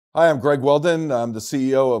Hi, I'm Greg Weldon. I'm the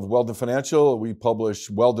CEO of Weldon Financial. We publish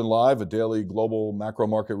Weldon Live, a daily global macro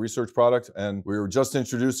market research product. And we were just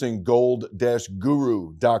introducing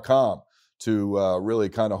gold-guru.com to really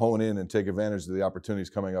kind of hone in and take advantage of the opportunities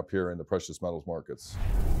coming up here in the precious metals markets.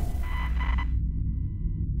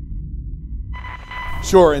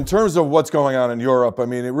 Sure, in terms of what's going on in Europe, I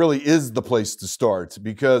mean, it really is the place to start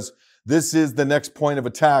because this is the next point of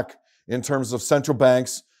attack in terms of central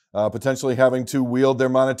banks potentially having to wield their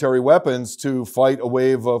monetary weapons to fight a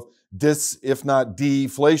wave of if not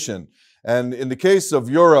deflation. And in the case of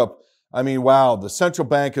Europe, I mean, wow, the central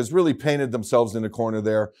bank has really painted themselves in a corner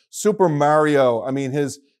there. Super Mario, I mean,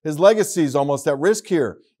 his legacy is almost at risk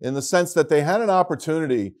here in the sense that they had an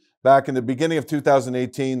opportunity back in the beginning of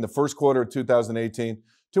 2018, the first quarter of 2018,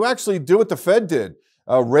 to actually do what the Fed did,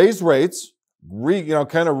 raise rates,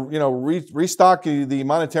 restock the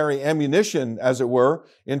monetary ammunition, as it were,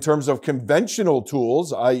 in terms of conventional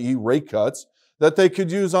tools, i.e. rate cuts, that they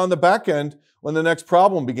could use on the back end when the next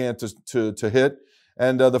problem began to hit.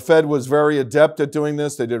 And the Fed was very adept at doing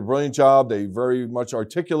this. They did a brilliant job. They very much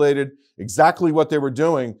articulated exactly what they were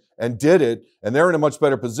doing and did it. And they're in a much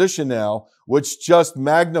better position now, which just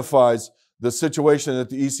magnifies the situation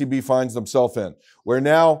that the ECB finds themselves in, where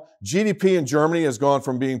now GDP in Germany has gone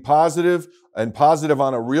from being positive and positive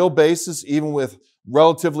on a real basis, even with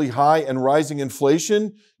relatively high and rising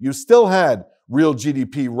inflation. You still had real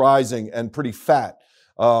GDP rising and pretty fat.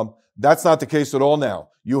 That's not the case at all now.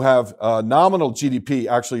 You have nominal GDP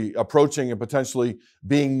actually approaching and potentially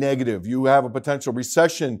being negative. You have a potential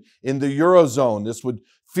recession in the Eurozone. This would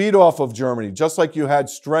feed off of Germany, just like you had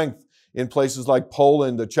strength in places like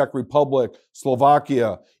Poland, the Czech Republic,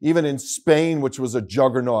 Slovakia, even in Spain, which was a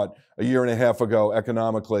juggernaut a year and a half ago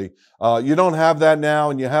economically. You don't have that now,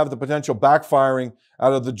 and you have the potential backfiring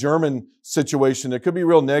out of the German situation. It could be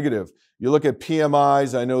real negative. You look at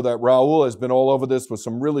PMIs. I know that Raul has been all over this with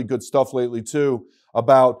some really good stuff lately too,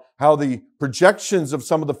 about how the projections of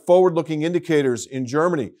some of the forward-looking indicators in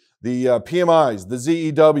Germany, the PMIs, the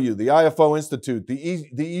ZEW, the IFO Institute,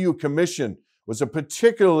 the EU Commission, was a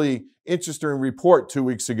particularly interesting report 2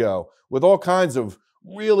 weeks ago with all kinds of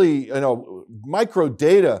really, micro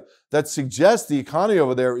data that suggests the economy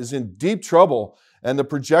over there is in deep trouble. And the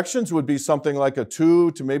projections would be something like a 2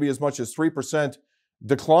 to maybe as much as 3%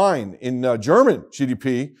 decline in German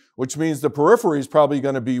GDP, which means the periphery is probably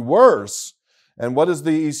going to be worse. And what is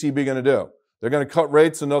the ECB going to do? They're going to cut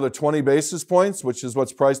rates another 20 basis points, which is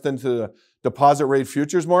what's priced into the deposit rate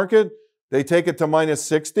futures market. They take it to minus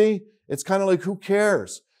 60. It's kind of like, who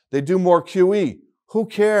cares? They do more QE. Who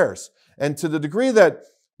cares? And to the degree that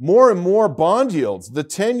more and more bond yields, the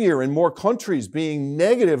 10-year in more countries being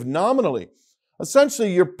negative nominally,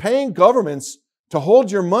 essentially you're paying governments to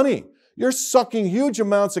hold your money. You're sucking huge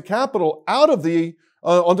amounts of capital out of the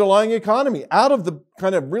underlying economy, out of the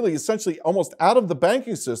kind of really essentially almost out of the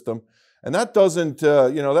banking system. And that doesn't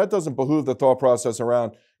behoove the thought process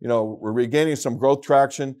around, we're regaining some growth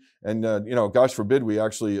traction and, gosh forbid we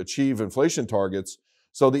actually achieve inflation targets.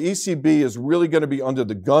 So the ECB is really going to be under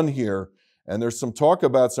the gun here. And there's some talk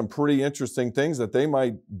about some pretty interesting things that they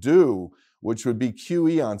might do, which would be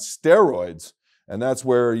QE on steroids. And that's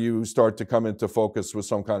where you start to come into focus with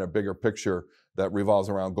some kind of bigger picture that revolves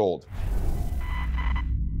around gold.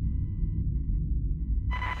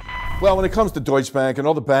 Well, when it comes to Deutsche Bank and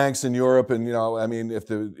all the banks in Europe, and if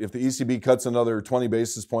the ECB cuts another 20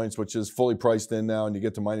 basis points, which is fully priced in now, and you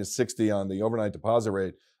get to minus 60 on the overnight deposit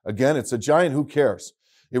rate, again, it's a giant who cares.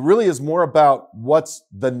 It really is more about what's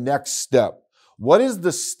the next step. What is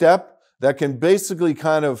the step that can basically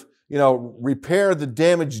kind of, repair the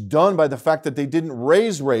damage done by the fact that they didn't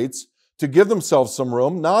raise rates to give themselves some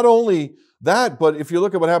room? Not only that, but if you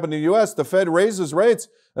look at what happened in the US, the Fed raises rates,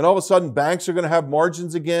 and all of a sudden banks are going to have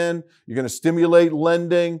margins again. You're going to stimulate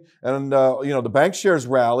lending, and the bank shares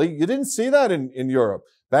rally. You didn't see that in Europe.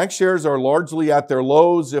 Bank shares are largely at their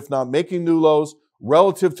lows, if not making new lows,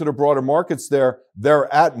 relative to the broader markets there.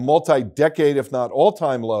 They're at multi-decade, if not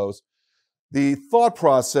all-time lows. The thought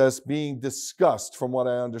process being discussed, from what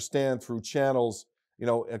I understand through channels,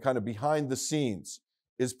 kind of behind the scenes,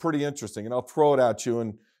 is pretty interesting. And I'll throw it at you,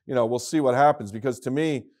 and we'll see what happens, because to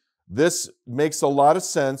me, this makes a lot of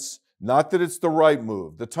sense. Not that it's the right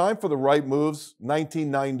move. The time for the right moves,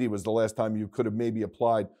 1990 was the last time you could have maybe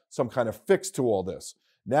applied some kind of fix to all this.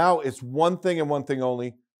 Now it's one thing and one thing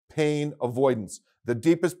only: pain avoidance. The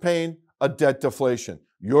deepest pain, a debt deflation.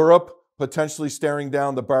 Europe potentially staring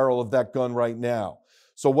down the barrel of that gun right now.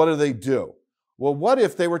 So what do? Well, what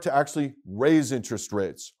if they were to actually raise interest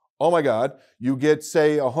rates? Oh my God, you get,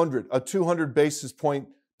 say, a 200 basis point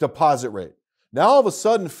deposit rate. Now all of a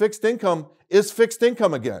sudden fixed income is fixed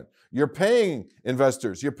income again. You're paying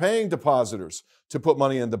investors, you're paying depositors to put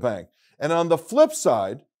money in the bank. And on the flip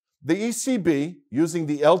side, the ECB, using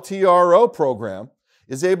the LTRO program,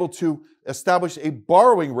 is able to establish a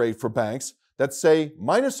borrowing rate for banks that say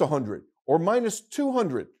minus 100 or minus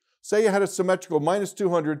 200. Say you had a symmetrical minus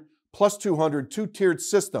 200 plus 200 two-tiered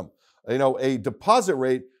system, a deposit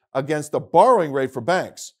rate against a borrowing rate for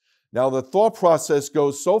banks. Now the thought process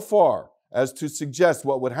goes so far as to suggest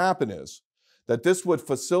what would happen is that this would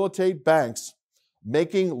facilitate banks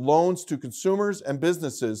making loans to consumers and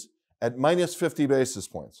businesses at minus 50 basis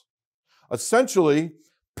points. Essentially,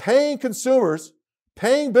 paying consumers,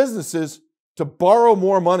 paying businesses to borrow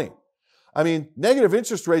more money. I mean, negative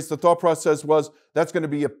interest rates, the thought process was that's going to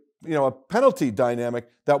be a penalty dynamic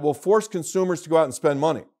that will force consumers to go out and spend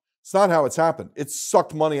money. It's not how it's happened. It's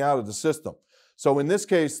sucked money out of the system. So in this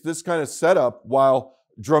case, this kind of setup, while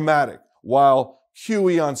dramatic, while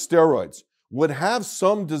QE on steroids, would have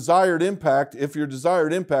some desired impact if your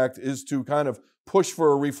desired impact is to kind of push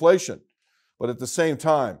for a reflation. But at the same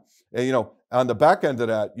time, on the back end of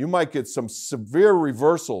that, you might get some severe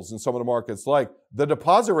reversals in some of the markets, like the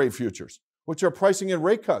deposit rate futures, which are pricing in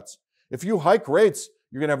rate cuts. If you hike rates,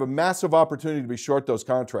 you're going to have a massive opportunity to be short those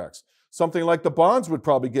contracts. Something like the bonds would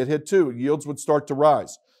probably get hit too. Yields would start to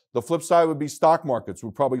rise. The flip side would be stock markets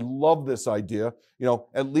would probably love this idea.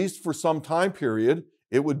 At least for some time period,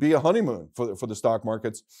 it would be a honeymoon for the stock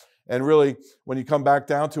markets. And really, when you come back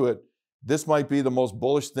down to it, this might be the most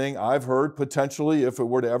bullish thing I've heard, potentially, if it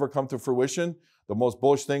were to ever come to fruition, the most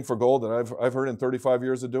bullish thing for gold that I've heard in 35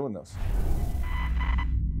 years of doing this.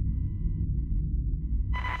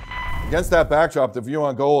 Against that backdrop, the view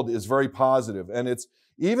on gold is very positive, and it's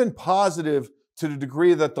even positive to the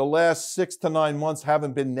degree that the last 6 to 9 months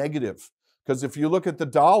haven't been negative. Because if you look at the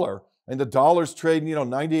dollar, and the dollar's trading,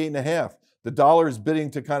 98.5, the dollar is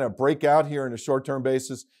bidding to kind of break out here in a short-term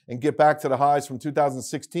basis and get back to the highs from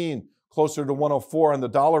 2016, closer to 104 on the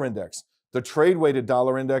dollar index. The trade-weighted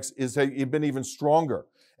dollar index has been even stronger.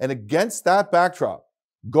 And against that backdrop,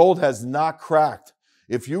 gold has not cracked.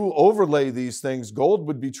 If you overlay these things, gold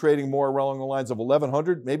would be trading more along the lines of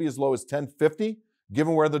 1,100, maybe as low as 1,050,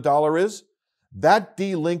 given where the dollar is. That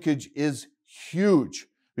delinkage is huge,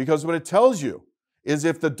 because what it tells you is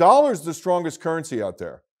if the dollar is the strongest currency out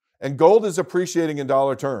there and gold is appreciating in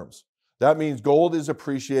dollar terms, that means gold is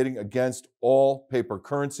appreciating against all paper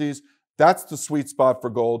currencies. That's the sweet spot for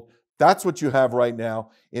gold. That's what you have right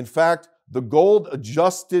now. In fact, the gold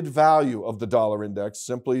adjusted value of the dollar index,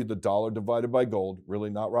 simply the dollar divided by gold, really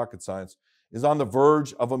not rocket science, is on the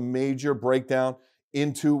verge of a major breakdown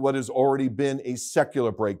into what has already been a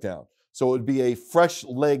secular breakdown. So it would be a fresh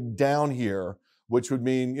leg down here, which would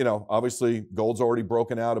mean, obviously gold's already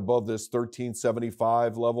broken out above this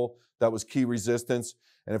 1375 level. That was key resistance.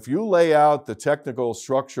 And if you lay out the technical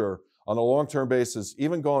structure on a long-term basis,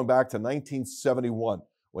 even going back to 1971,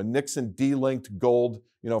 when Nixon delinked gold,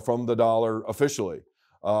 from the dollar officially,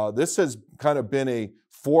 this has kind of been a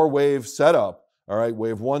 4-wave setup. All right,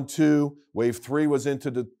 wave 1, 2, wave 3 was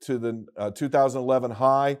into the 2011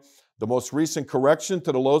 high. The most recent correction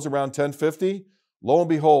to the lows around 1050, lo and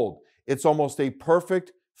behold, it's almost a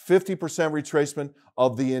perfect 50% retracement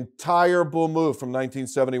of the entire bull move from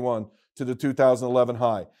 1971 to the 2011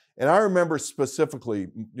 high. And I remember specifically,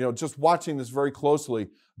 just watching this very closely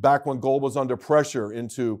back when gold was under pressure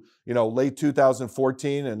into, late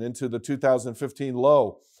 2014 and into the 2015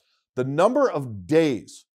 low. The number of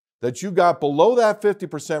days that you got below that 50%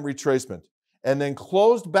 retracement and then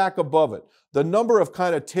closed back above it, the number of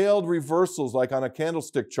kind of tailed reversals like on a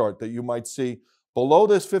candlestick chart that you might see below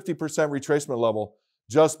this 50% retracement level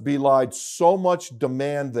just belied so much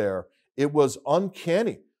demand there. It was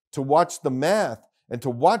uncanny to watch the math and to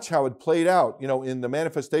watch how it played out, in the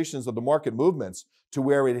manifestations of the market movements to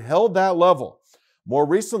where it held that level. More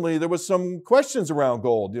recently, there was some questions around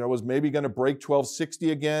gold. Was maybe going to break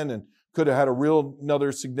 1260 again and could have had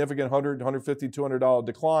another significant $100, $150, $200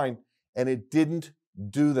 decline, and it didn't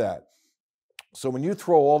do that. So when you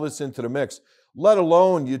throw all this into the mix, let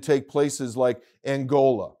alone you take places like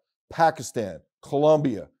Angola, Pakistan,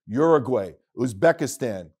 Colombia, Uruguay,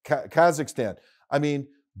 Uzbekistan, Kazakhstan. I mean,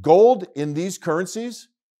 gold in these currencies,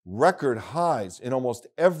 record highs in almost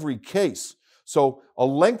every case. So a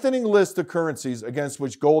lengthening list of currencies against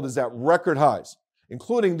which gold is at record highs,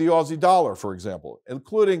 including the Aussie dollar, for example,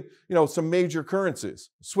 including, some major currencies.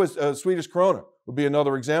 Swedish krona would be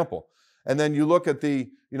another example. And then you look at the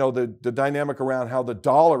dynamic around how the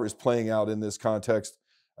dollar is playing out in this context.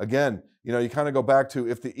 Again, you kind of go back to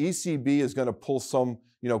if the ECB is going to pull some,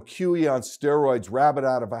 QE on steroids rabbit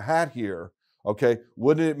out of a hat here, Okay,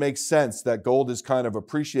 wouldn't it make sense that gold is kind of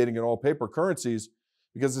appreciating in all paper currencies?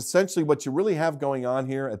 Because essentially what you really have going on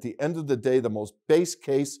here at the end of the day, the most base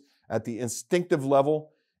case at the instinctive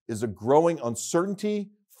level is a growing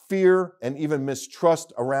uncertainty, fear, and even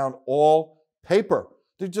mistrust around all paper.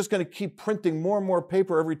 They're just going to keep printing more and more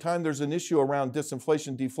paper every time there's an issue around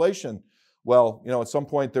disinflation, deflation. Well, at some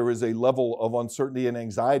point there is a level of uncertainty and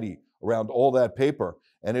anxiety around all that paper.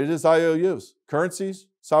 And it is IOUs. Currencies,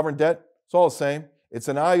 sovereign debt, it's all the same. It's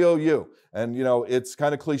an IOU. And, it's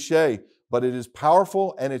kind of cliche, but it is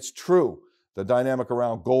powerful and it's true. The dynamic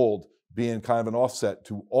around gold being kind of an offset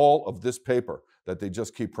to all of this paper that they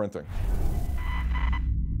just keep printing.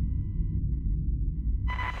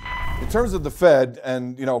 In terms of the Fed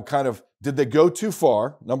and, kind of did they go too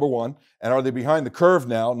far, number one, and are they behind the curve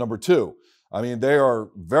now, number two? I mean, they are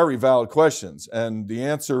very valid questions, and the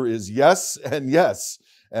answer is yes and yes.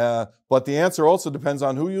 But the answer also depends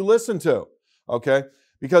on who you listen to, okay?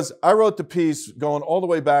 Because I wrote the piece going all the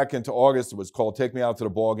way back into August. It was called Take Me Out to the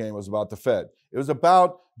Ball Game. It was about the Fed. It was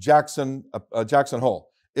about Jackson Hole.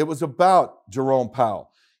 It was about Jerome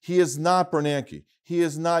Powell. He is not Bernanke. He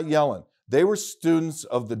is not Yellen. They were students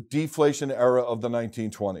of the deflation era of the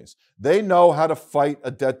 1920s. They know how to fight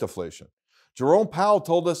a debt deflation. Jerome Powell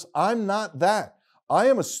told us, I'm not that. I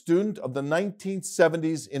am a student of the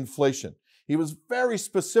 1970s inflation. He was very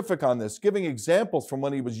specific on this, giving examples from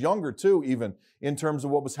when he was younger too, even in terms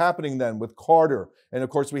of what was happening then with Carter. And of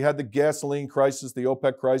course, we had the gasoline crisis, the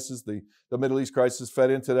OPEC crisis, the Middle East crisis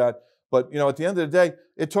fed into that. But at the end of the day,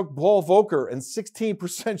 it took Paul Volcker and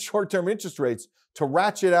 16% short-term interest rates to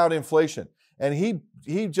ratchet out inflation. And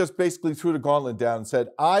he just basically threw the gauntlet down and said,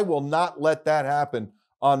 I will not let that happen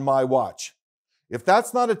on my watch. If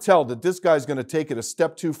that's not a tell that this guy's going to take it a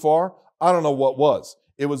step too far, I don't know what was.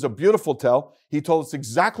 It was a beautiful tell. He told us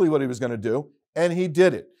exactly what he was going to do, and he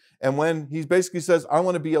did it. And when he basically says, I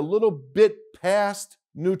want to be a little bit past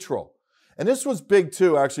neutral. And this was big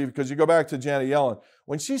too, actually, because you go back to Janet Yellen.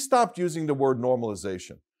 When she stopped using the word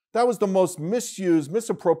normalization, that was the most misused,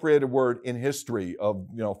 misappropriated word in history of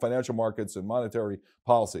financial markets and monetary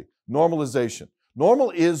policy. Normalization.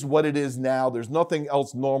 Normal is what it is now. There's nothing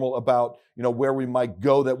else normal about where we might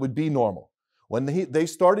go that would be normal. When they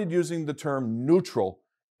started using the term neutral,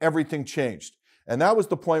 everything changed. And that was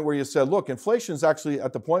the point where you said, look, inflation is actually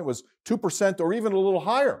at the point was 2% or even a little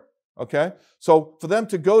higher. Okay? So for them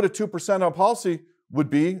to go to 2% on policy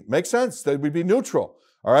make sense. They would be neutral.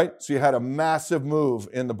 All right? So you had a massive move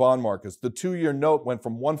in the bond markets. The 2-year note went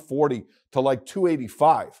from 140 to like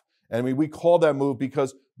 285. And we called that move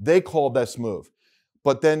because they called this move.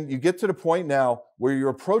 But then you get to the point now where you're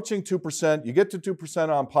approaching 2%, you get to 2%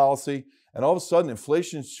 on policy, and all of a sudden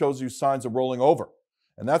inflation shows you signs of rolling over.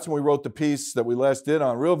 And that's when we wrote the piece that we last did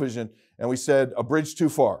on Real Vision, and we said a bridge too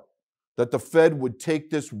far, that the Fed would take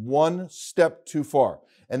this one step too far.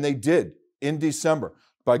 And they did in December.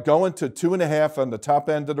 By going to 2.5 on the top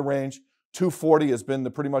end of the range, 240 has been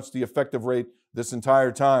pretty much the effective rate this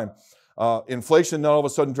entire time. Inflation then all of a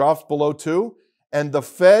sudden drops below 2, and the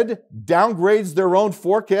Fed downgrades their own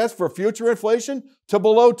forecast for future inflation to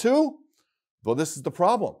below 2. Well, this is the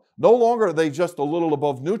problem. No longer are they just a little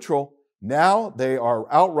above neutral. Now they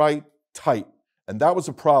are outright tight. And that was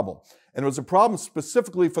a problem. And it was a problem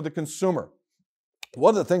specifically for the consumer.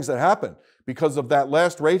 One of the things that happened because of that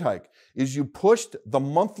last rate hike is you pushed the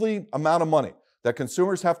monthly amount of money that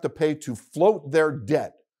consumers have to pay to float their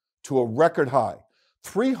debt to a record high,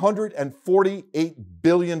 $348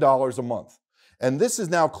 billion a month. And this is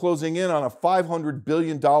now closing in on a $500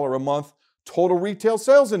 billion a month total retail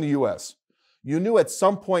sales in the U.S. You knew at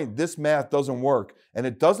some point this math doesn't work, and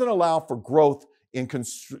it doesn't allow for growth in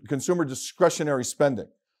consumer discretionary spending.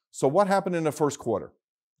 So what happened in the first quarter?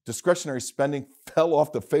 Discretionary spending fell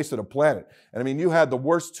off the face of the planet. And I mean, you had the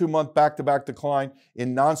worst 2-month back-to-back decline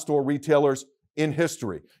in non-store retailers in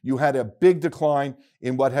history. You had a big decline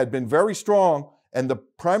in what had been very strong, and the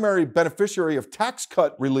primary beneficiary of tax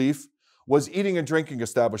cut relief was eating and drinking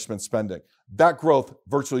establishment spending. That growth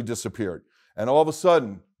virtually disappeared. And all of a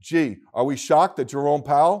sudden, gee, are we shocked that Jerome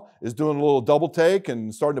Powell is doing a little double take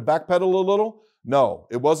and starting to backpedal a little? No,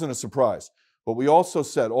 it wasn't a surprise. But we also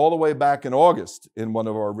said all the way back in August in one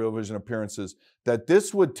of our Real Vision appearances that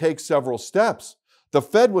this would take several steps. The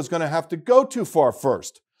Fed was going to have to go too far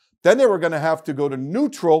first. Then they were going to have to go to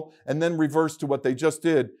neutral and then reverse to what they just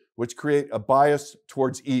did, which create a bias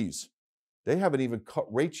towards ease. They haven't even cut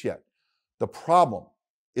rates yet. The problem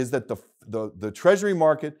is that the Treasury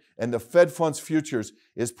market and the Fed funds futures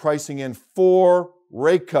is pricing in 4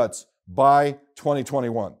 rate cuts by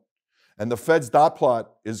 2021. And the Fed's dot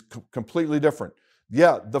plot is completely different.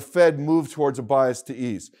 Yeah, the Fed moved towards a bias to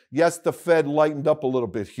ease. Yes, the Fed lightened up a little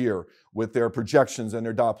bit here with their projections and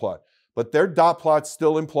their dot plot, but their dot plot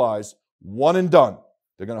still implies one and done.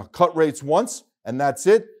 They're going to cut rates once, and that's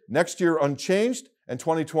it. Next year, unchanged, and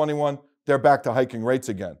 2021, they're back to hiking rates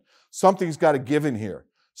again. Something's got to give in here.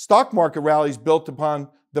 Stock market rallies built upon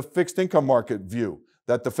the fixed income market view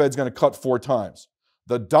that the Fed's going to cut 4 times.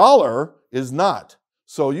 The dollar is not.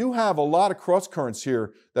 So you have a lot of cross currents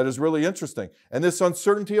here that is really interesting. And this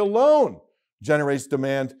uncertainty alone generates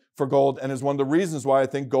demand for gold and is one of the reasons why I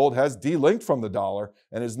think gold has delinked from the dollar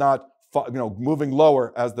and is not moving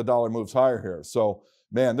lower as the dollar moves higher here. So,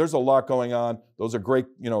 man, there's a lot going on. Those are great,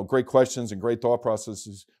 great questions and great thought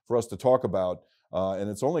processes for us to talk about. And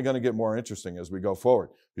it's only going to get more interesting as we go forward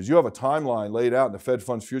because you have a timeline laid out in the Fed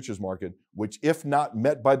funds futures market, which if not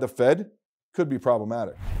met by the Fed, could be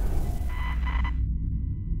problematic.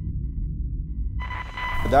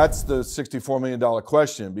 That's the $64 million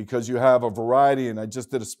question because you have a variety, and I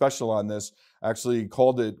just did a special on this, actually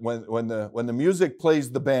called it when the music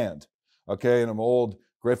plays the band, okay? And I'm an old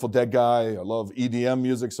Grateful Dead guy. I love EDM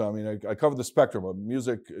music, so I mean, I cover the spectrum of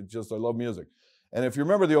music. I love music. And if you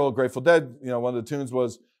remember the old Grateful Dead, one of the tunes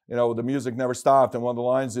was, the music never stopped, and one of the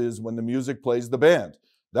lines is, when the music plays the band.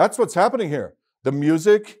 That's what's happening here. The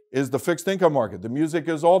music is the fixed income market. The music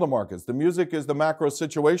is all the markets. The music is the macro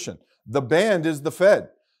situation. The band is the Fed.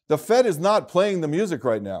 The Fed is not playing the music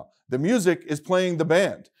right now. The music is playing the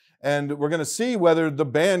band. And we're going to see whether the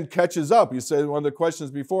band catches up. You said one of the questions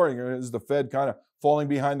before, is the Fed kind of falling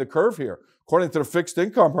behind the curve here? According to the fixed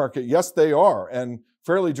income market, yes, they are, and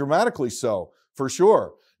fairly dramatically so, for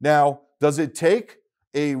sure. Now, does it take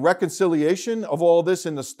a reconciliation of all this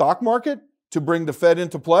in the stock market to bring the Fed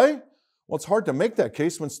into play? Well, it's hard to make that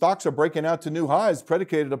case when stocks are breaking out to new highs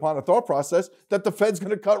predicated upon a thought process that the Fed's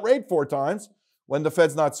going to cut rate 4 times when the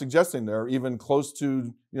Fed's not suggesting they're even close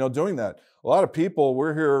to doing that. A lot of people,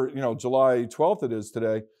 we're here, July 12th it is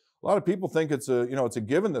today. A lot of people think it's a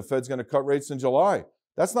given the Fed's going to cut rates in July.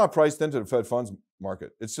 That's not priced into the Fed funds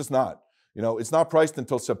market. It's just not. It's not priced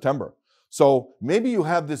until September. So maybe you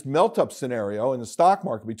have this melt-up scenario in the stock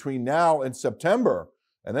market between now and September,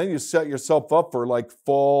 and then you set yourself up for like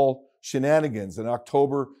fall shenanigans and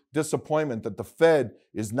October disappointment that the Fed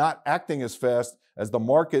is not acting as fast as the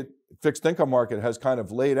market, fixed income market, has kind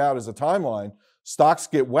of laid out as a timeline. Stocks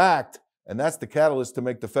get whacked, and that's the catalyst to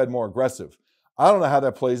make the Fed more aggressive. I don't know how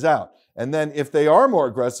that plays out. And then if they are more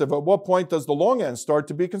aggressive, at what point does the long end start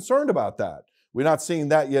to be concerned about that? We're not seeing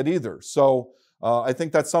that yet either. So I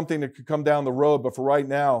think that's something that could come down the road. But for right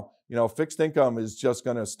now, fixed income is just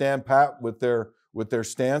going to stand pat with their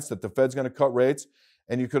stance that the Fed's going to cut rates.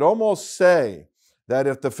 And you could almost say that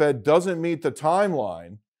if the Fed doesn't meet the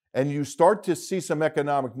timeline and you start to see some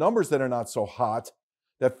economic numbers that are not so hot,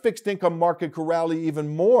 that fixed income market could rally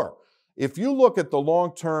even more. If you look at the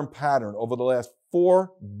long-term pattern over the last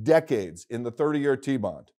 4 decades in the 30-year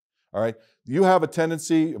T-bond, all right, you have a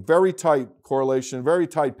tendency, very tight correlation, very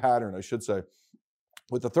tight pattern, I should say,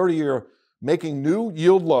 with the 30-year making new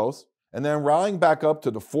yield lows and then rallying back up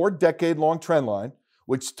to the 4-decade-long trend line,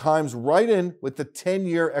 which times right in with the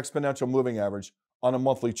 10-year exponential moving average on a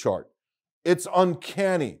monthly chart. It's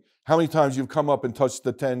uncanny how many times you've come up and touched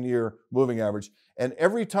the 10-year moving average. And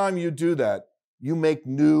every time you do that, you make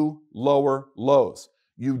new lower lows.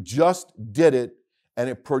 You just did it, and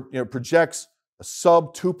it projects a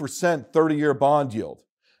sub 2% 30-year bond yield.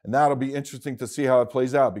 And that'll be interesting to see how it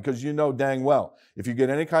plays out because dang well, if you get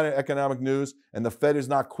any kind of economic news and the Fed is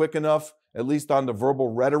not quick enough, at least on the verbal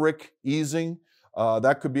rhetoric easing,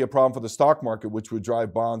 that could be a problem for the stock market, which would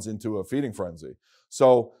drive bonds into a feeding frenzy.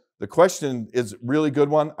 So the question is a really good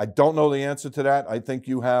one. I don't know the answer to that. I think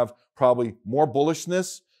you have probably more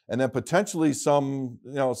bullishness and then potentially some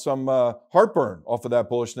heartburn off of that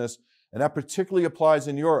bullishness. And that particularly applies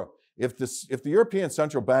in Europe. If the European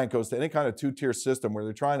Central Bank goes to any kind of 2-tier system where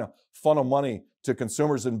they're trying to funnel money to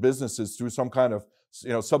consumers and businesses through some kind of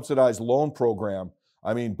subsidized loan program,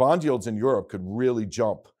 I mean, bond yields in Europe could really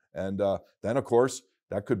jump. And then, of course,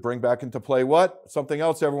 that could bring back into play what? Something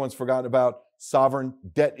else everyone's forgotten about, sovereign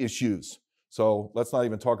debt issues. So let's not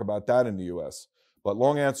even talk about that in the U.S. But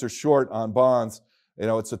long answer short on bonds,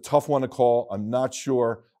 it's a tough one to call. I'm not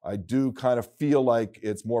sure. I do kind of feel like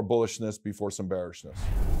it's more bullishness before some bearishness.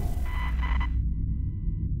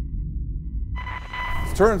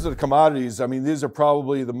 In terms of the commodities, I mean, these are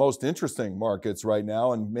probably the most interesting markets right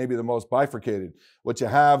now and maybe the most bifurcated. What you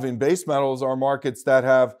have in base metals are markets that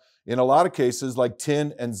have, in a lot of cases, like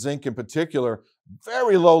tin and zinc in particular,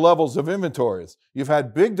 very low levels of inventories. You've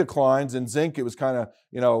had big declines in zinc. It was kind of,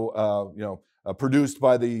 produced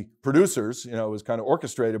by the producers. You know, it was kind of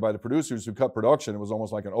orchestrated by the producers who cut production. It was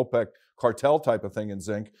almost like an OPEC cartel type of thing in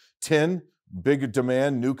zinc. Tin, big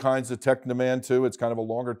demand, new kinds of tech demand too. It's kind of a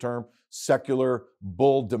longer term secular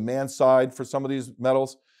bull demand side for some of these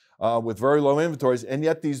metals with very low inventories. And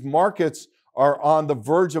yet these markets are on the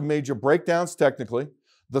verge of major breakdowns technically.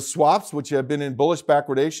 The swaps, which have been in bullish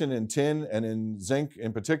backwardation in tin and in zinc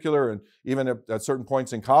in particular, and even at certain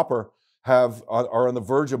points in copper, are on the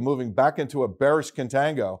verge of moving back into a bearish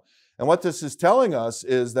contango. And what this is telling us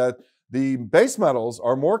is that the base metals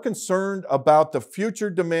are more concerned about the future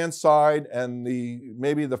demand side, and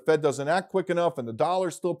maybe the Fed doesn't act quick enough and the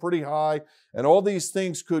dollar's still pretty high, and all these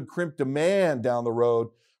things could crimp demand down the road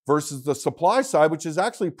versus the supply side, which is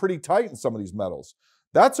actually pretty tight in some of these metals.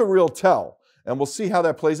 That's a real tell. And we'll see how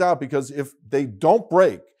that plays out, because if they don't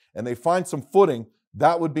break and they find some footing,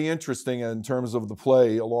 that would be interesting in terms of the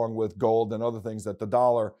play, along with gold and other things, that the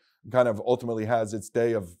dollar kind of ultimately has its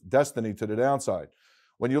day of destiny to the downside.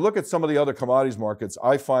 When you look at some of the other commodities markets,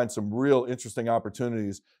 I find some real interesting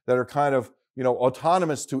opportunities that are kind of, you know,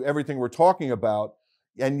 autonomous to everything we're talking about,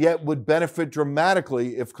 and yet would benefit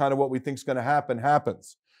dramatically if kind of what we think is going to happen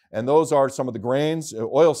happens. And those are some of the grains,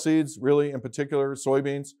 oil seeds, really in particular,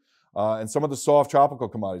 soybeans, and some of the soft tropical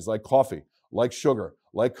commodities like coffee, like sugar,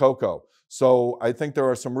 like cocoa. So I think there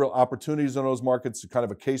are some real opportunities in those markets, kind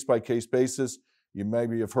of a case-by-case basis. You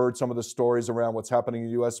maybe have heard some of the stories around what's happening in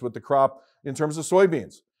the U.S. with the crop in terms of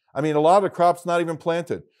soybeans. I mean, a lot of the crop's not even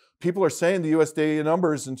planted. People are saying the USDA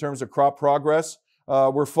numbers in terms of crop progress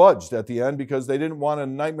were fudged at the end because they didn't want a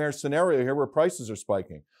nightmare scenario here where prices are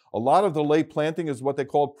spiking. A lot of the late planting is what they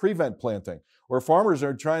call prevent planting, where farmers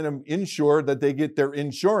are trying to ensure that they get their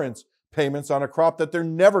insurance payments on a crop that they're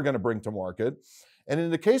never going to bring to market. And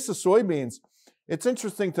in the case of soybeans, it's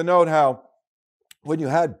interesting to note how when you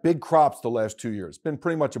had big crops the last 2 years, been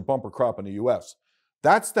pretty much a bumper crop in the US.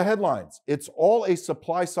 That's the headlines. It's all a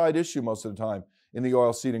supply side issue most of the time in the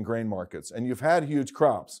oilseed and grain markets. And you've had huge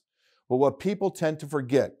crops. But what people tend to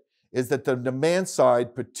forget is that the demand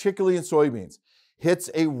side, particularly in soybeans,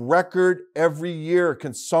 hits a record every year.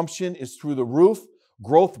 Consumption is through the roof.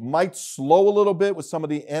 Growth might slow a little bit with some of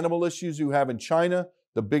the animal issues you have in China,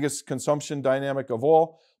 the biggest consumption dynamic of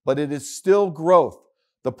all, but it is still growth.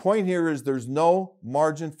 The point here is there's no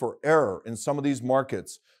margin for error in some of these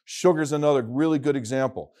markets. Sugar's another really good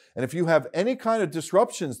example. And if you have any kind of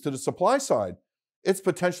disruptions to the supply side, it's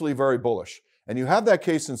potentially very bullish. And you have that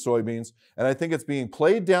case in soybeans, and I think it's being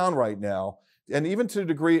played down right now. And even to a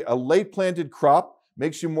degree, a late planted crop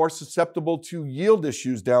makes you more susceptible to yield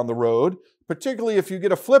issues down the road, particularly if you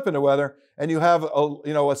get a flip in the weather and you have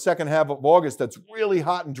a second half of August that's really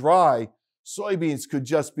hot and dry. Soybeans could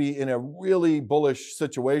just be in a really bullish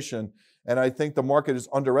situation. And I think the market is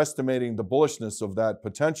underestimating the bullishness of that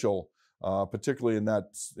potential, particularly in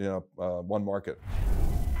that one market.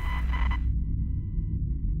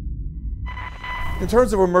 In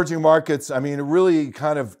terms of emerging markets, I mean, it really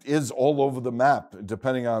kind of is all over the map,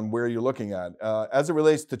 depending on where you're looking at. As it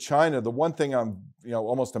relates to China, the one thing I'm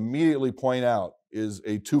almost immediately point out is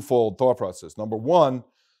a twofold thought process. Number one,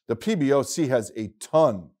 the PBOC has a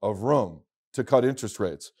ton of room to cut interest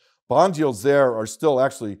rates. Bond yields there are still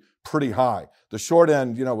actually pretty high. The short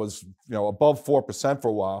end, was above 4% for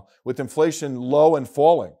a while, with inflation low and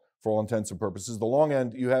falling for all intents and purposes. The long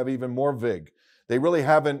end, you have even more vig. They really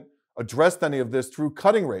haven't addressed any of this through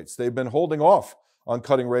cutting rates. They've been holding off on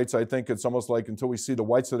cutting rates. I think it's almost like until we see the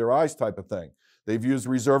whites of their eyes type of thing. They've used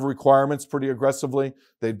reserve requirements pretty aggressively.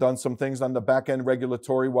 They've done some things on the back end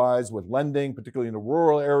regulatory wise with lending, particularly in the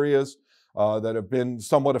rural areas, that have been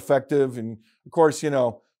somewhat effective. And of course,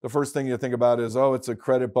 the first thing you think about is, oh, it's a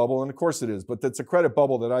credit bubble. And of course it is, but it's a credit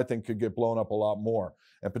bubble that I think could get blown up a lot more.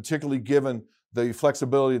 And particularly given the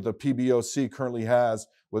flexibility the PBOC currently has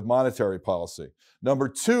with monetary policy. Number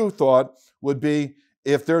two thought would be,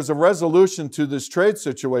 if there's a resolution to this trade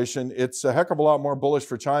situation, it's a heck of a lot more bullish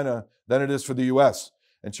for China than it is for the US.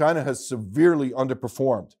 And China has severely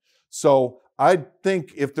underperformed. So I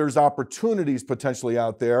think if there's opportunities potentially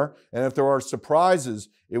out there, and if there are surprises,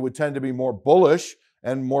 it would tend to be more bullish,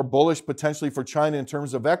 and more bullish potentially for China in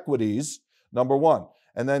terms of equities, number one.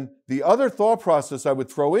 And then the other thought process I would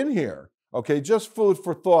throw in here, okay, just food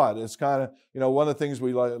for thought. It's kind of, one of the things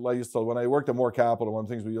we used to, when I worked at More Capital, one of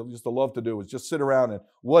the things we used to love to do was just sit around and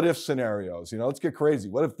what if scenarios, let's get crazy.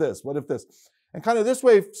 What if this? What if this? And kind of this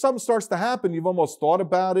way, if something starts to happen, you've almost thought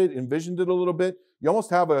about it, envisioned it a little bit. You almost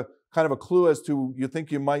have a kind of a clue as to, you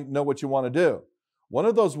think you might know what you want to do. One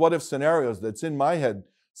of those what if scenarios that's in my head,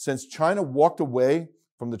 since China walked away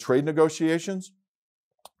from the trade negotiations,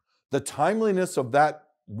 the timeliness of that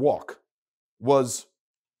walk was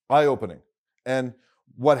eye-opening. And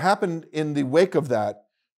what happened in the wake of that,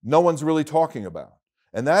 no one's really talking about.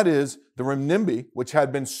 And that is the renminbi, which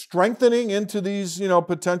had been strengthening into these,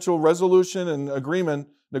 potential resolution and agreement,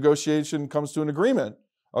 negotiation comes to an agreement,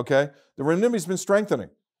 okay? The renminbi's been strengthening,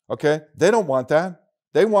 okay? They don't want that.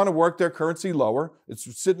 They want to work their currency lower.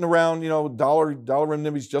 It's sitting around, dollar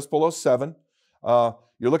renminbi's just below 7.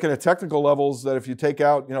 You're looking at technical levels that if you take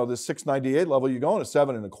out, the 698 level, you're going to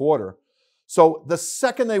 7.25. So the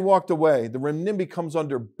second they walked away, the renminbi comes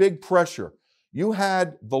under big pressure. You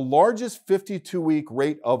had the largest 52-week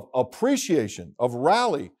rate of appreciation, of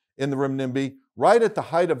rally in the renminbi right at the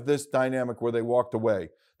height of this dynamic where they walked away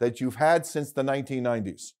that you've had since the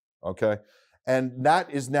 1990s, okay? And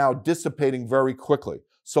that is now dissipating very quickly.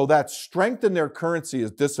 So that strength in their currency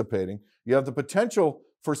is dissipating. You have the potential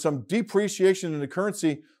for some depreciation in the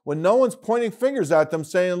currency when no one's pointing fingers at them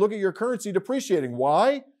saying, look at your currency depreciating.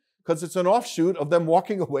 Why? Because it's an offshoot of them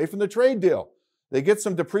walking away from the trade deal. They get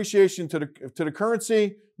some depreciation to the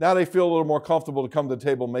currency. Now they feel a little more comfortable to come to the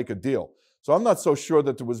table and make a deal. So I'm not so sure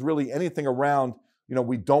that there was really anything around,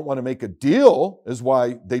 we don't want to make a deal is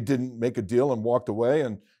why they didn't make a deal and walked away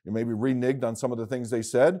and maybe reneged on some of the things they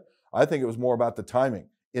said. I think it was more about the timing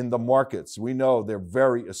in the markets. We know they're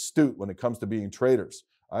very astute when it comes to being traders.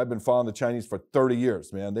 I've been following the Chinese for 30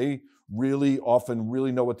 years, man. They really often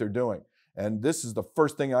really know what they're doing. And this is the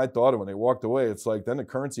first thing I thought of when they walked away. It's like then the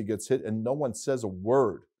currency gets hit and no one says a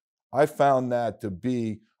word. I found that to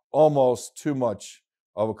be almost too much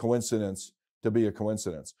of a coincidence to be a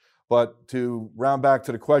coincidence. But to round back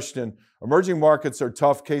to the question, emerging markets are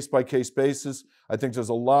tough case-by-case basis. I think there's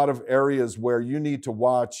a lot of areas where you need to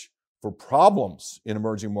watch for problems in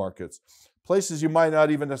emerging markets. Places you might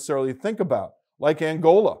not even necessarily think about, like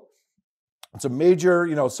Angola. It's a major,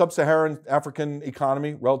 sub-Saharan African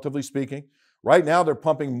economy, relatively speaking. Right now, they're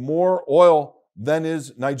pumping more oil than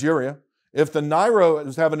is Nigeria. If the Naira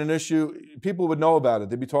is having an issue, people would know about it.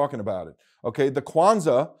 They'd be talking about it. Okay, the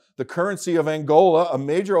Kwanza, the currency of Angola, a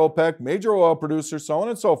major OPEC, major oil producer, so on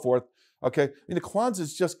and so forth. Okay, the Kwanza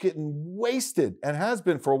is just getting wasted and has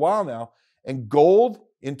been for a while now. And gold,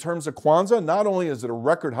 in terms of Kwanza, not only is it a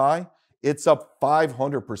record high, it's up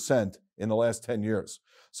 500% in the last 10 years.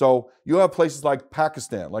 So you have places like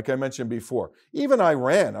Pakistan, like I mentioned before. Even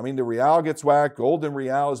Iran, the real gets whacked. Gold and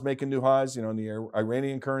real is making new highs, in the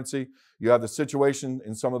Iranian currency. You have the situation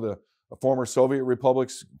in some of the former Soviet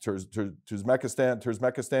republics,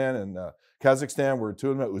 Turkmenistan and Kazakhstan, where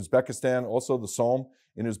two of them, Uzbekistan, also the Som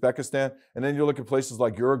in Uzbekistan. And then you look at places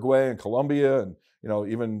like Uruguay and Colombia and,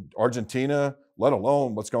 even Argentina, let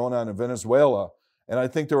alone what's going on in Venezuela. And I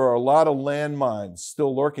think there are a lot of landmines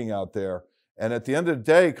still lurking out there. And at the end of the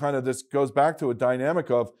day, kind of this goes back to a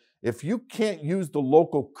dynamic of if you can't use the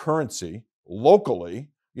local currency locally,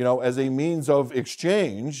 as a means of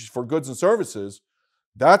exchange for goods and services,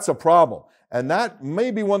 that's a problem. And that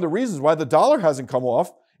may be one of the reasons why the dollar hasn't come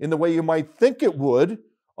off in the way you might think it would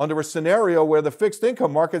under a scenario where the fixed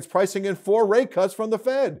income market's pricing in 4 rate cuts from the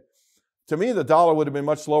Fed. To me, the dollar would have been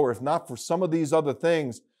much lower if not for some of these other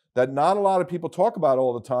things that not a lot of people talk about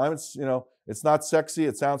all the time. It's, it's not sexy,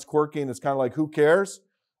 it sounds quirky, and it's kind of like, who cares?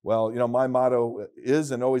 Well, my motto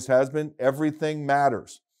is and always has been, everything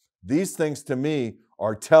matters. These things to me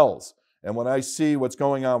are tells. And when I see what's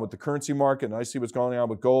going on with the currency market and I see what's going on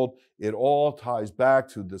with gold, it all ties back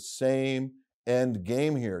to the same end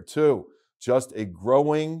game here too. Just a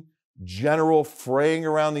growing general fraying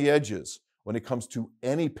around the edges when it comes to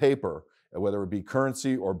any paper, whether it be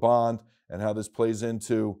currency or bond, and how this plays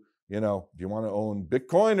into, do you want to own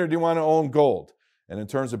Bitcoin or do you want to own gold? And in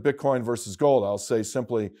terms of Bitcoin versus gold, I'll say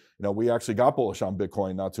simply, we actually got bullish on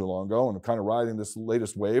Bitcoin not too long ago and I'm kind of riding this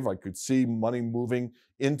latest wave. I could see money moving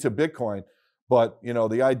into Bitcoin. But,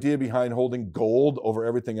 the idea behind holding gold over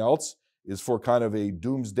everything else is for kind of a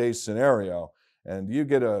doomsday scenario. And you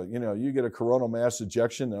get a coronal mass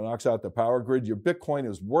ejection that knocks out the power grid, your Bitcoin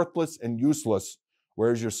is worthless and useless,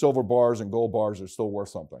 whereas your silver bars and gold bars are still worth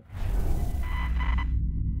something.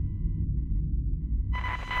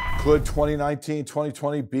 Could 2019,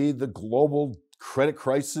 2020 be the global credit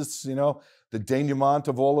crisis, the denouement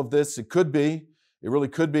of all of this? It could be. It really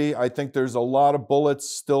could be. I think there's a lot of bullets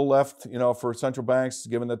still left, for central banks,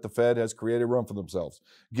 given that the Fed has created room for themselves,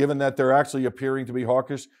 given that they're actually appearing to be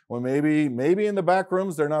hawkish. Well, maybe in the back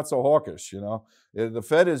rooms, they're not so hawkish, The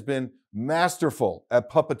Fed has been masterful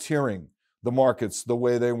at puppeteering the markets the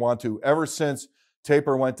way they want to ever since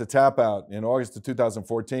taper went to tap out in August of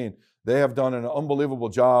 2014. They have done an unbelievable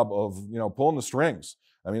job of, pulling the strings.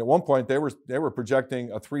 At one point they were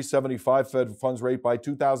projecting a 3.75 Fed funds rate by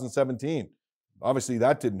 2017. Obviously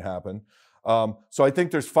that didn't happen. So I think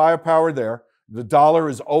there's firepower there. the dollar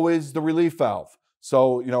is always the relief valve.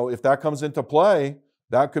 So, if that comes into play,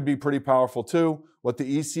 that could be pretty powerful too. What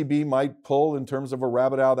the ECB might pull in terms of a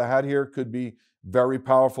rabbit out of the hat here could be very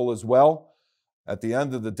powerful as well. At the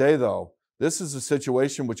end of the day, though, this is a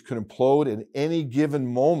situation which could implode at any given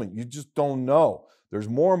moment. You just don't know. There's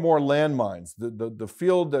more and more landmines. The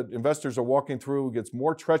field that investors are walking through gets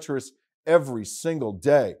more treacherous every single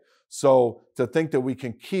day. So to think that we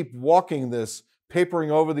can keep walking this,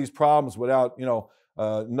 papering over these problems without,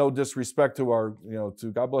 no disrespect to our,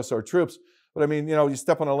 to God bless our troops. But I mean, you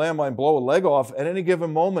step on a landmine, blow a leg off at any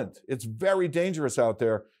given moment. It's very dangerous out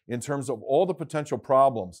there in terms of all the potential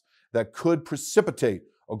problems that could precipitate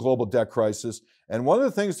a global debt crisis. And one of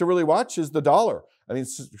the things to really watch is the dollar. I mean,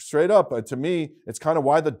 straight up, to me, it's kind of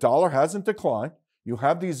why the dollar hasn't declined. You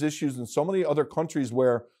have these issues in so many other countries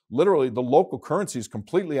where literally the local currency is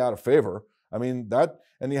completely out of favor. I mean,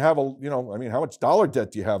 and you have how much dollar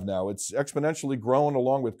debt do you have now? It's exponentially grown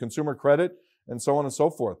along with consumer credit and so on and so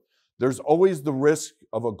forth. There's always the risk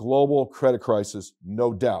of a global credit crisis,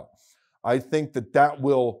 no doubt. I think that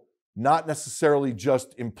will not necessarily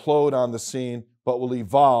just implode on the scene, but will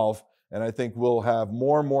evolve. And I think we'll have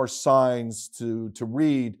more and more signs to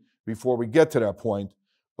read before we get to that point.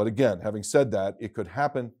 But again, having said that, it could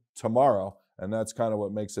happen tomorrow. And that's kind of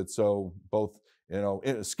what makes it so both,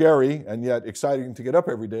 scary and yet exciting to get up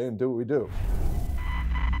every day and do what we do.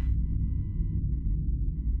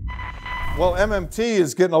 Well, MMT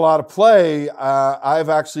is getting a lot of play. I've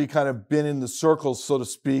actually kind of been in the circles, so to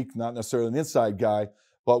speak, not necessarily an inside guy,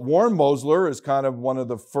 but Warren Mosler is kind of one of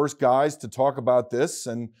the first guys to talk about this.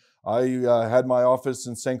 And I had my office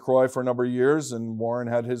in St. Croix for a number of years, and Warren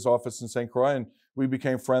had his office in St. Croix, and we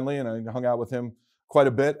became friendly, and I hung out with him quite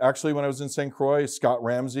a bit. Actually, when I was in St. Croix, Scott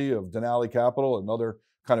Ramsey of Denali Capital, another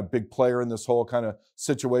kind of big player in this whole kind of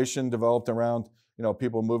situation, developed around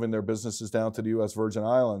people moving their businesses down to the U.S. Virgin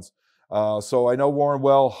Islands. So I know Warren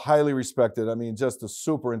well, highly respected. I mean, just a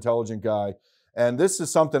super intelligent guy. And this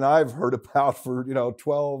is something I've heard about for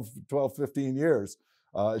 12, 15 years.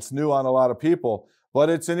 It's new on a lot of people, but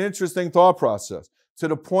it's an interesting thought process to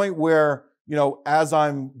the point where, as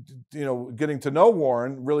I'm, getting to know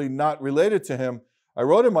Warren, really not related to him, I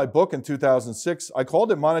wrote in my book in 2006, I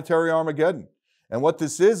called it Monetary Armageddon. And what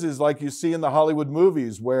this is like you see in the Hollywood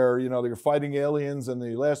movies where, they're fighting aliens and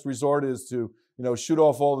the last resort is to, shoot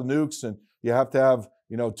off all the nukes, and you have to have,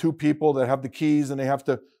 two people that have the keys and they have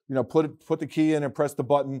to, put the key in and press the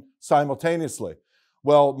button simultaneously.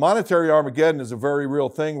 Well, monetary Armageddon is a very real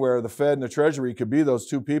thing where the Fed and the Treasury could be those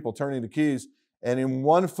two people turning the keys and in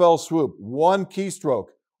one fell swoop, one keystroke,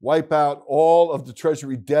 wipe out all of the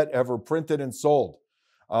Treasury debt ever printed and sold.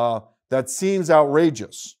 That seems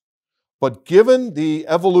outrageous. But given the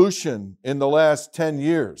evolution in the last 10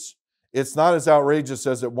 years, it's not as outrageous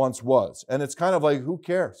as it once was. And it's kind of like, who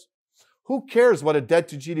cares? Who cares what a debt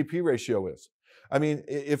to GDP ratio is? I mean,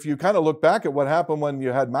 if you kind of look back at what happened when you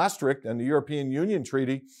had Maastricht and the European Union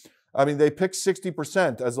Treaty, I mean, they picked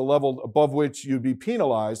 60% as a level above which you'd be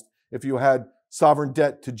penalized if you had sovereign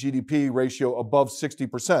debt to GDP ratio above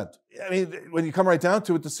 60%. I mean, when you come right down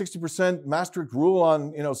to it, the 60% Maastricht rule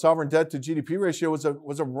on sovereign debt to GDP ratio was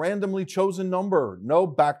a randomly chosen number. No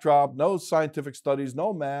backdrop, no scientific studies,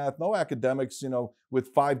 no math, no academics,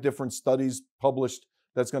 with 5 different studies published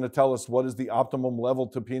that's going to tell us what is the optimum level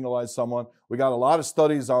to penalize someone. We got a lot of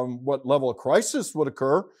studies on what level of crisis would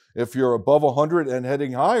occur if you're above 100 and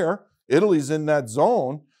heading higher. Italy's in that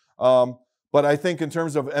zone. But I think in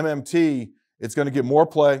terms of MMT, it's going to get more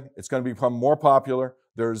play. It's going to become more popular.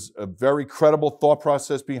 There's a very credible thought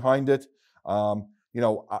process behind it.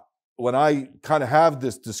 When I kind of have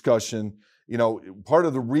this discussion, part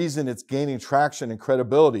of the reason it's gaining traction and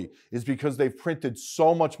credibility is because they've printed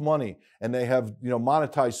so much money and they have,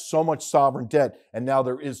 monetized so much sovereign debt. And now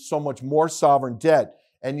there is so much more sovereign debt.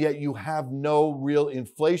 And yet you have no real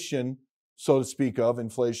inflation, so to speak of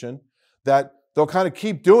inflation, that they'll kind of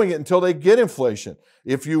keep doing it until they get inflation.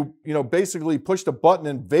 If you, basically pushed a button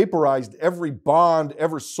and vaporized every bond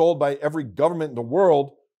ever sold by every government in the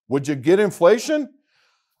world, would you get inflation?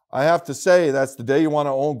 I have to say that's the day you want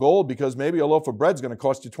to own gold, because maybe a loaf of bread is going to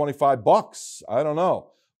cost you 25 bucks. I don't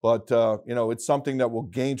know. But, it's something that will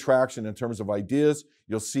gain traction in terms of ideas.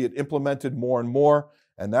 You'll see it implemented more and more.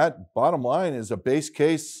 And that, bottom line, is a base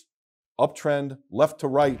case uptrend left to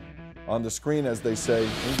right on the screen, as they say,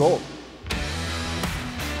 in gold.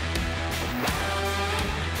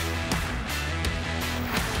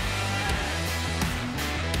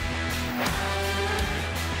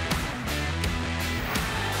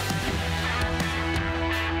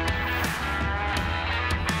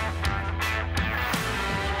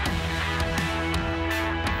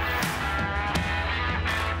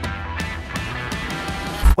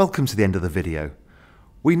 Welcome to the end of the video.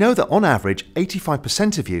 We know that on average,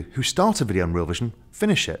 85% of you who start a video on Real Vision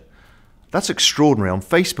finish it. That's extraordinary. On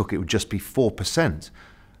Facebook, it would just be 4%.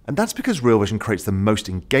 And that's because Real Vision creates the most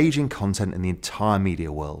engaging content in the entire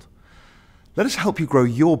media world. Let us help you grow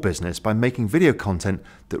your business by making video content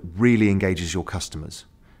that really engages your customers.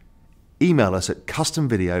 Email us at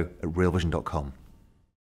customvideo@realvision.com.